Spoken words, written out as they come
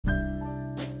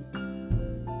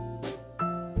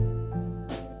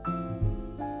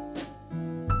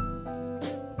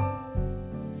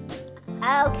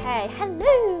Okay,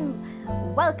 hello!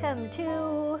 Welcome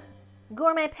to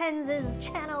Gourmet Pens'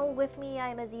 channel with me.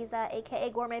 I'm Aziza, aka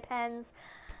Gourmet Pens.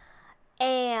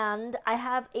 And I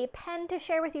have a pen to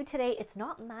share with you today. It's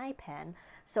not my pen,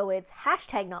 so it's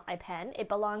hashtag not my pen. It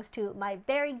belongs to my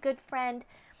very good friend,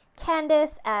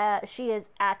 Candace. She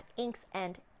is at Inks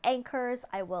and Anchors.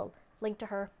 I will link to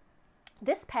her.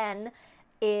 This pen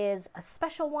is a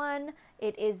special one.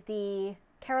 It is the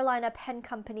Carolina Pen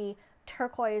Company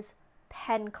Turquoise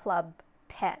Pen Club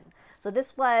pen. So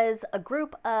this was a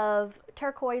group of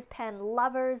turquoise pen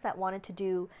lovers that wanted to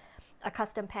do a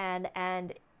custom pen,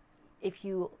 and if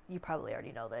you probably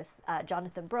already know this,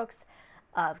 Jonathan Brooks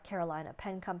of Carolina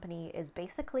Pen Company is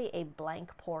basically a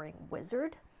blank pouring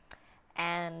wizard,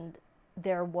 and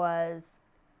there was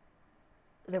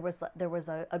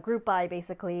a group buy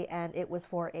basically, and it was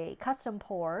for a custom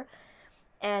pour.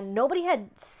 And nobody had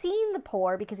seen the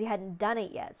pour because he hadn't done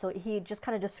it yet. So he just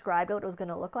kind of described what it was going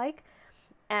to look like.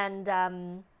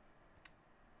 And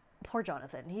poor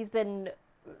Jonathan, he's been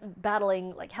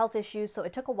battling like health issues. So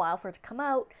it took a while for it to come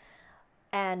out.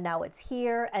 And now it's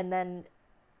here. And then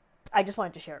I just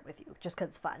wanted to share it with you just because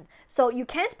it's fun. So you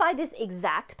can't buy this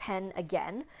exact pen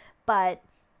again. But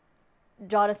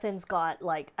Jonathan's got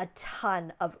like a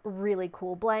ton of really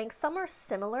cool blanks. Some are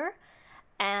similar.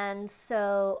 And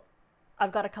so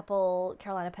I've got a couple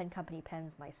Carolina Pen Company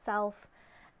pens myself,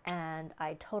 and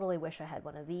I totally wish I had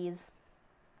one of these.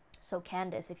 So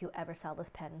Candace, if you ever sell this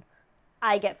pen,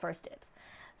 I get first dibs.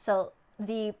 So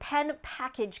the pen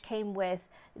package came with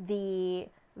the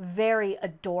very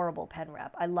adorable pen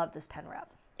wrap. I love this pen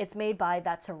wrap. It's made by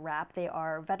ᵐᵉᵒ. They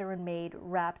are veteran-made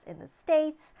wraps in the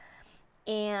States.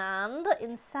 And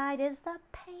inside is the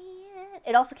pen.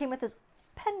 It also came with this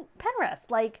pen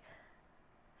rest, like,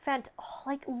 oh,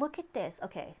 like, look at this.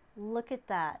 Okay, look at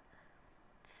that.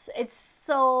 It's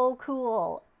so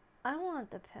cool. I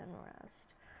want the pen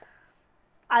rest.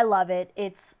 I love it.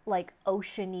 It's like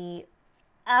oceany,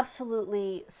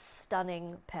 absolutely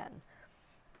stunning pen.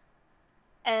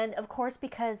 And of course,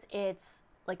 because it's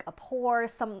like a pour,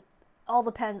 all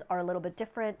the pens are a little bit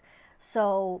different.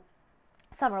 So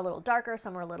some are a little darker,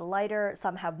 some are a little lighter,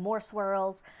 some have more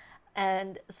swirls.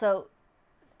 And so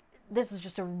this is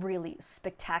just a really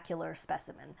spectacular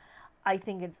specimen. I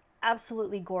think it's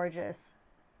absolutely gorgeous.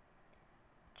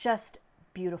 Just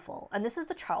beautiful. And this is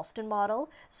the Charleston model.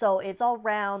 So it's all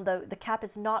round. The cap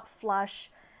is not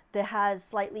flush. It has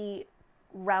slightly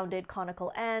rounded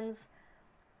conical ends.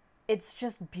 It's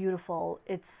just beautiful.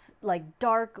 It's like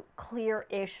dark,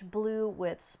 clear-ish blue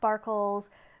with sparkles,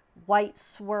 white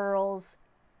swirls.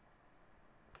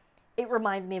 It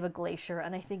reminds me of a glacier,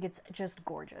 and I think it's just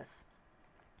gorgeous.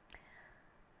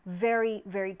 Very,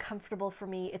 very comfortable for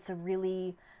me. It's a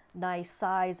really nice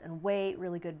size and weight,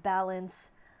 really good balance.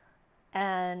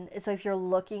 And so if you're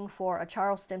looking for a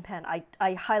Charleston pen,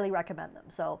 I highly recommend them.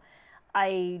 So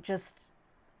I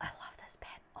love this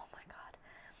pen. Oh my God.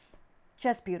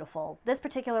 Just beautiful. This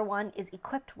particular one is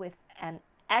equipped with an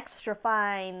extra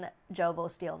fine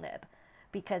Jovo steel nib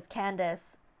because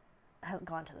Candace has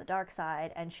gone to the dark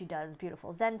side and she does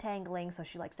beautiful Zentangling, so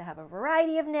she likes to have a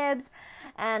variety of nibs,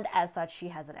 and as such she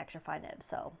has an extra fine nib.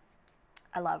 So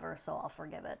I love her, so I'll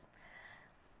forgive it.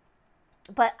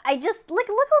 But I just look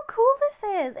how cool this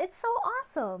is. It's so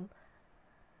awesome.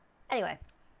 Anyway,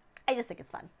 I just think it's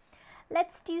fun.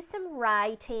 Let's do some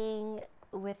writing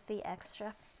with the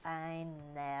extra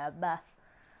fine nib.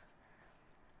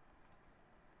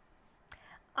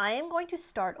 I am going to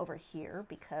start over here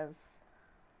because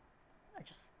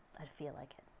I feel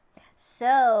like it.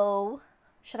 So,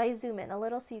 should I zoom in a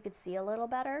little so you could see a little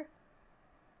better?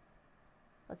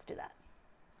 Let's do that.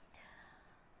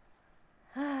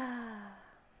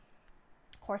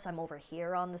 Of course, I'm over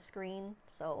here on the screen,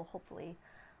 so hopefully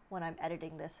when I'm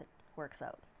editing this, it works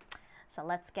out. So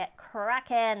let's get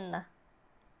cracking.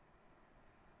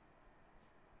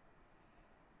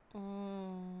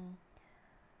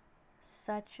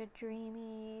 Such a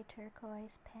dreamy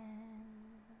turquoise pen.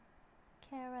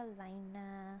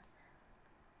 Carolina.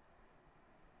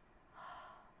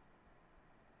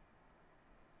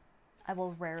 I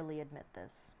will rarely admit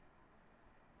this,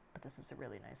 but this is a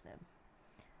really nice nib.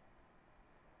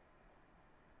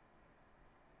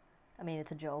 I mean,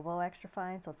 it's a Jovo extra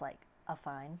fine, so it's like a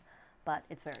fine, but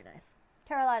it's very nice.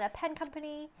 Carolina Pen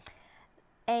Company,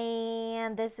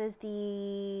 and this is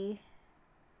the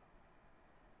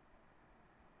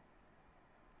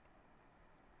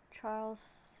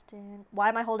Charleston. Why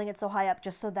am I holding it so high up?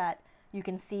 Just so that you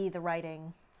can see the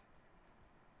writing.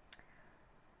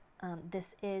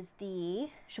 This is the,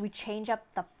 should we change up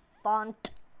the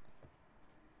font?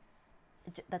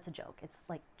 That's a joke. It's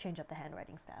like change up the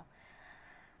handwriting style.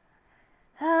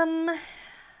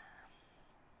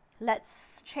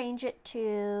 Let's change it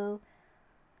to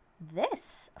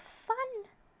this fun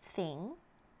thing.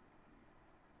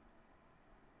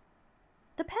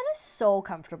 The pen is so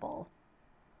comfortable.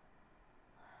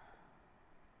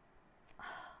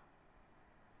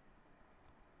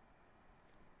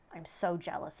 I'm so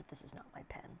jealous that this is not my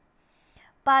pen.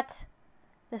 But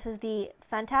this is the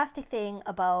fantastic thing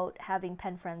about having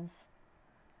pen friends.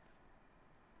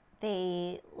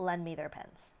 They lend me their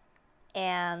pens.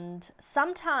 And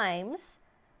sometimes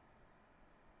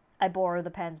I borrow the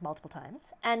pens multiple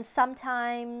times. And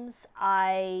sometimes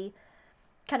I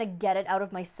kind of get it out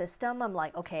of my system. I'm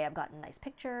like, okay, I've gotten nice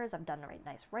pictures. I've done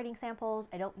nice writing samples.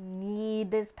 I don't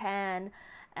need this pen.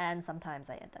 And sometimes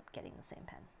I end up getting the same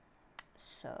pen.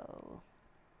 So,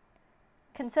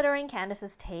 considering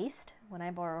Candace's taste, when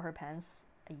I borrow her pens,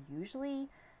 I usually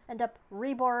end up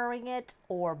reborrowing it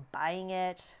or buying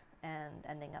it and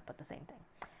ending up with the same thing.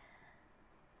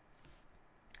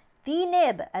 The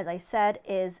nib, as I said,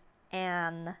 is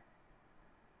an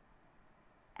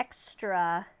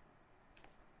extra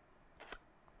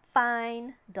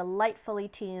fine, delightfully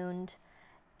tuned,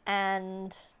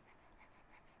 and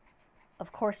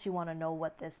of course you want to know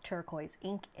what this turquoise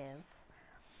ink is.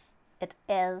 It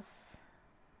is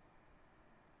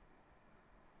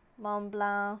Mont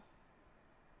Blanc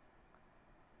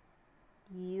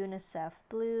UNICEF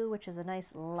Blue, which is a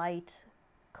nice light,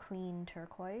 clean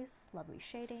turquoise, lovely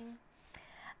shading.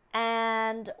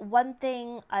 And one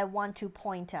thing I want to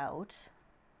point out,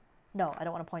 no, I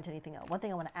don't want to point anything out. One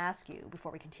thing I want to ask you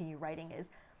before we continue writing is,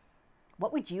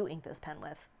 what would you ink this pen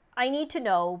with? I need to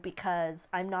know because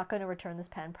I'm not going to return this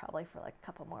pen probably for like a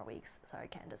couple more weeks. Sorry,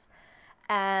 Candace.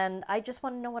 And I just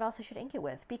want to know what else I should ink it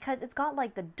with, because it's got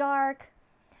like the dark,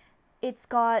 it's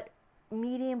got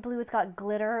medium blue, it's got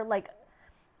glitter. Like,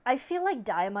 I feel like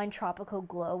Diamine Tropical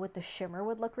Glow with the shimmer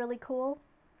would look really cool,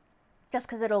 just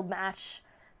because it'll match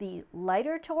the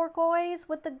lighter turquoise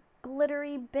with the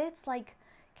glittery bits. Like,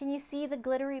 can you see the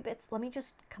glittery bits? Let me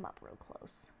just come up real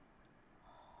close.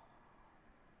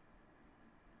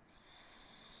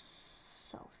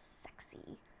 So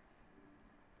sexy.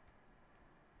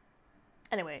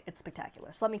 Anyway, it's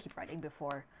spectacular. So let me keep writing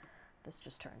before this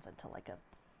just turns into like a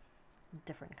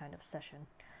different kind of session.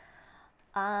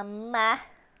 We're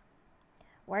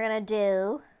gonna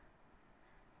do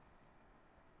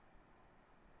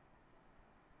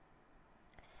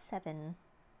seven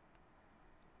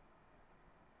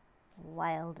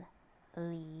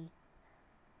wildly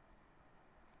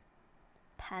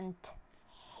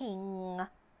panting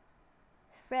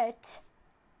fruit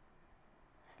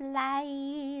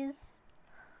flies.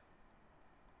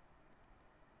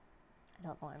 I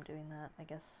don't know why I'm doing that. I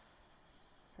guess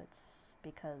it's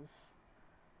because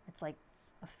it's like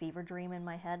a fever dream in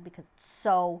my head because it's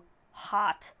so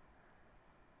hot.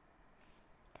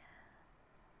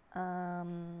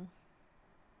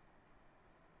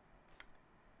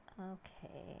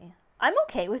 Okay. I'm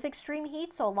okay with extreme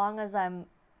heat so long as I'm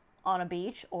on a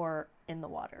beach or in the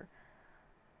water.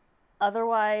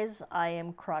 Otherwise, I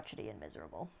am crotchety and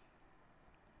miserable.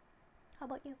 How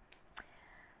about you?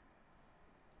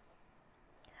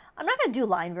 I'm not going to do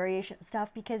line variation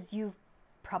stuff because you've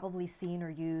probably seen or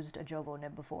used a Jovo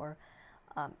nib before.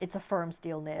 It's a firm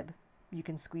steel nib. You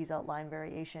can squeeze out line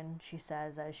variation. She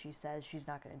says, as she says, she's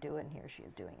not going to do it, and here she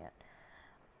is doing it.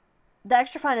 The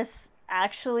extra fine is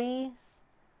actually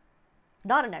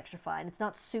not an extra fine. It's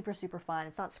not super, super fine.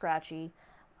 It's not scratchy.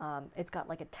 It's got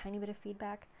like a tiny bit of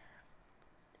feedback.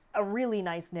 A really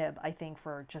nice nib, I think,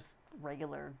 for just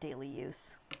regular daily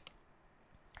use.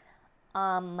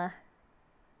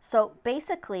 So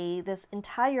basically, this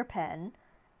entire pen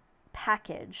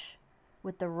package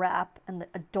with the wrap and the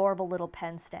adorable little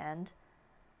pen stand,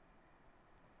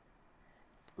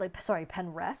 like, sorry,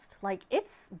 pen rest, like,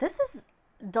 this is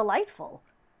delightful.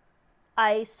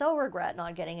 I so regret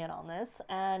not getting in on this,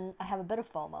 and I have a bit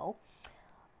of FOMO.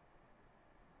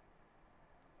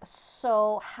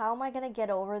 So how am I going to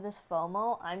get over this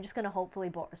FOMO? I'm just going to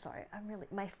hopefully sorry, I'm really,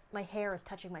 my hair is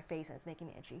touching my face and it's making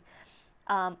me itchy.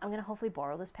 I'm going to hopefully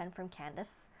borrow this pen from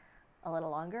Candace a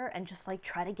little longer and just like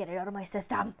try to get it out of my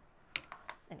system.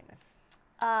 Anyway,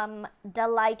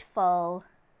 delightful,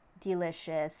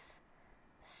 delicious,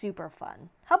 super fun.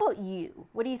 How about you?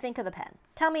 What do you think of the pen?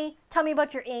 Tell me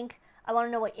about your ink. I want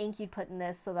to know what ink you'd put in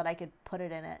this so that I could put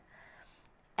it in it.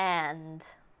 And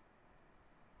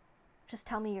just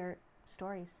tell me your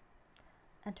stories.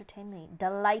 Entertain me.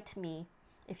 Delight me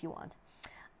if you want.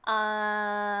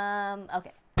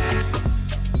 Okay.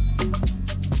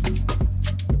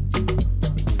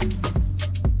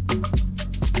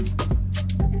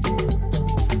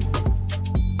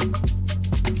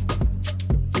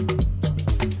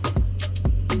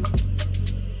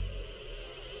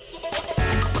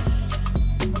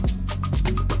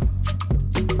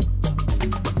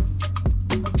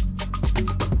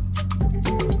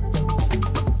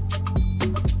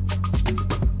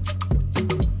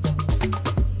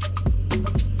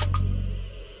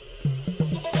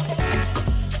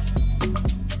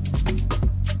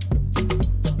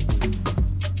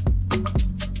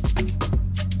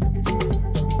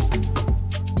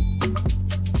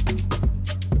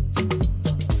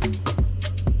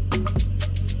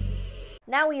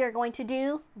 now we are going to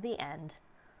do the end.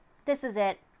 This is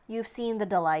it. You've seen the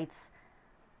delights.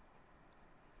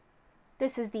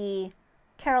 This is the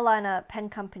Carolina Pen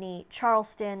Company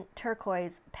Charleston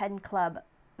Turquoise Pen Club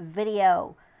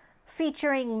video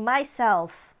featuring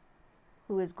myself,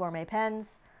 who is Gourmet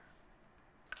Pens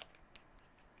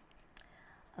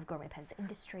of Gourmet Pens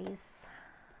Industries,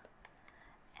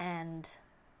 and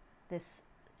this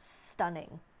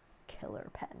stunning killer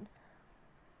pen.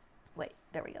 Wait,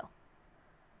 there we go.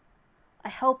 I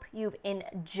hope you've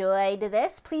enjoyed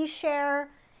this. Please share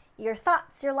your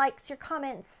thoughts, your likes, your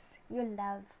comments, your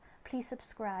love. Please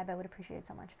subscribe. I would appreciate it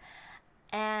so much.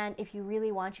 And if you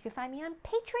really want, you can find me on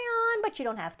Patreon, but you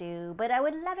don't have to. But I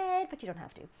would love it, but you don't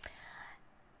have to.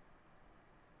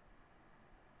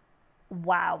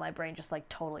 Wow, my brain just like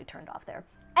totally turned off there.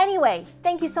 Anyway,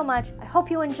 thank you so much. I hope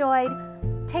you enjoyed.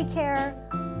 Take care.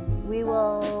 We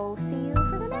will see you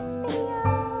for the next